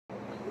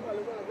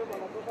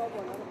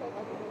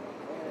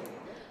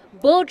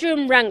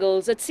Boardroom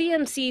wrangles at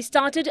CMC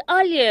started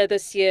earlier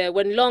this year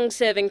when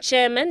long-serving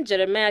chairman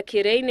Terryanne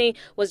Chebet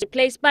was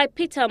replaced by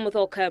Peter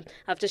Muthoka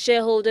after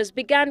shareholders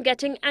began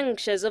getting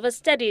anxious of a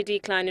steady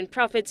decline in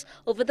profits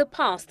over the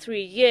past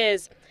 3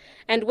 years.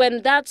 And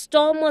when that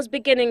storm was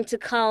beginning to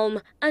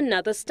calm,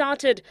 another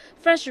started.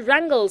 Fresh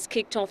wrangles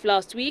kicked off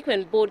last week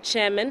when board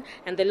chairman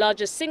and the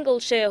largest single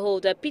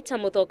shareholder Peter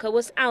Muthoka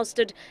was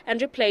ousted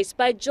and replaced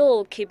by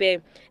Joel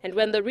Kibe. And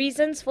when the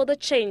reasons for the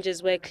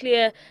changes were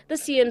clear, the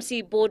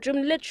CMC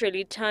boardroom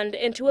literally turned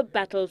into a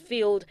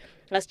battlefield,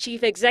 as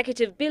Chief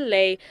Executive Bill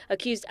Lay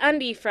accused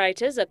Andy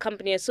Freitas, a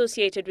company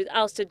associated with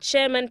ousted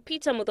chairman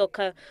Peter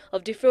Muthoka,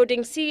 of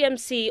defrauding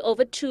CMC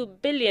over 2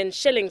 billion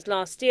shillings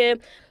last year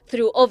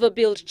through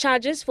overbilled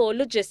charges for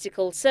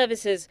logistical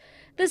services.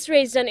 This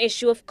raised an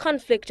issue of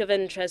conflict of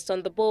interest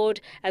on the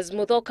board as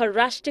Muthoka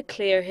rushed to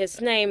clear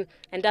his name.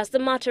 And as the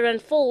matter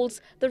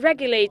unfolds, the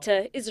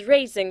regulator is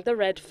raising the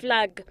red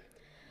flag.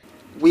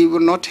 We will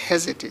not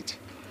hesitate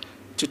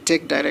to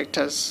take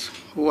directors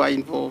who are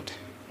involved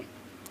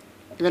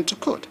even to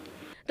court.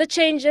 The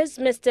changes,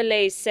 Mr.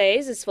 Lay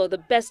says, is for the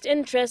best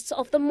interests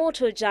of the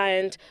motor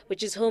giant,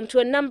 which is home to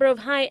a number of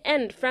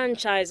high-end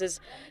franchises.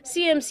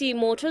 CMC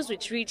Motors,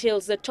 which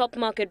retails the top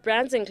market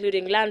brands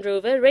including Land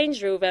Rover,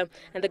 Range Rover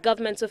and the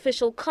government's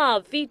official car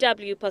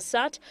VW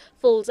Passat,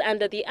 falls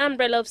under the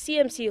umbrella of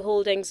CMC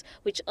Holdings,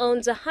 which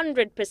owns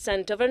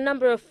 100% of a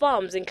number of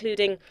firms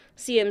including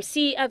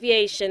CMC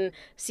Aviation,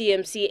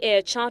 CMC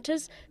Air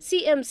Charters,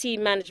 CMC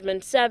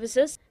Management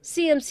Services,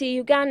 CMC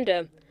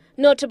Uganda.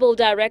 Notable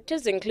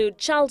directors include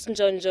Charles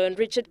Njonjo and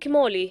Richard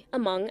Kimoli,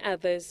 among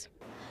others.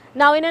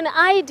 Now, in an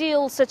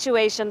ideal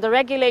situation, the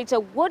regulator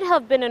would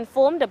have been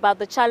informed about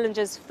the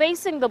challenges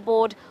facing the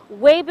board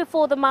way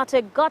before the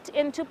matter got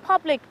into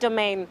public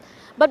domain.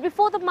 But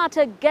before the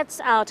matter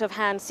gets out of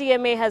hand,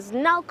 CMA has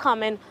now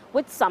come in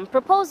with some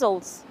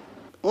proposals.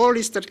 All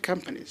listed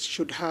companies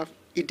should have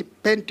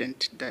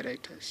independent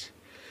directors.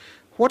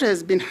 What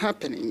has been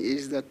happening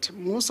is that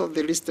most of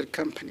the listed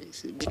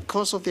companies,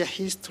 because of their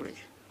history,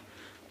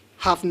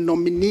 have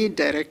nominee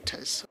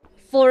directors.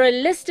 For a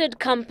listed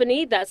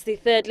company that's the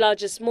third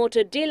largest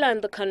motor dealer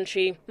in the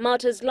country,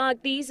 matters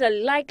like these are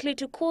likely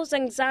to cause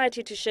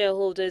anxiety to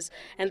shareholders,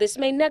 and this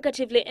may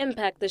negatively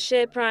impact the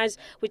share price,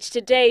 which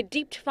today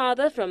dipped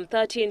further from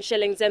 13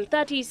 shillings and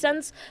 30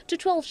 cents to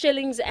 12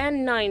 shillings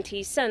and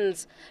 90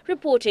 cents.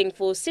 Reporting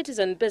for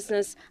Citizen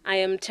Business, I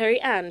am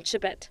Terryanne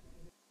Chebet.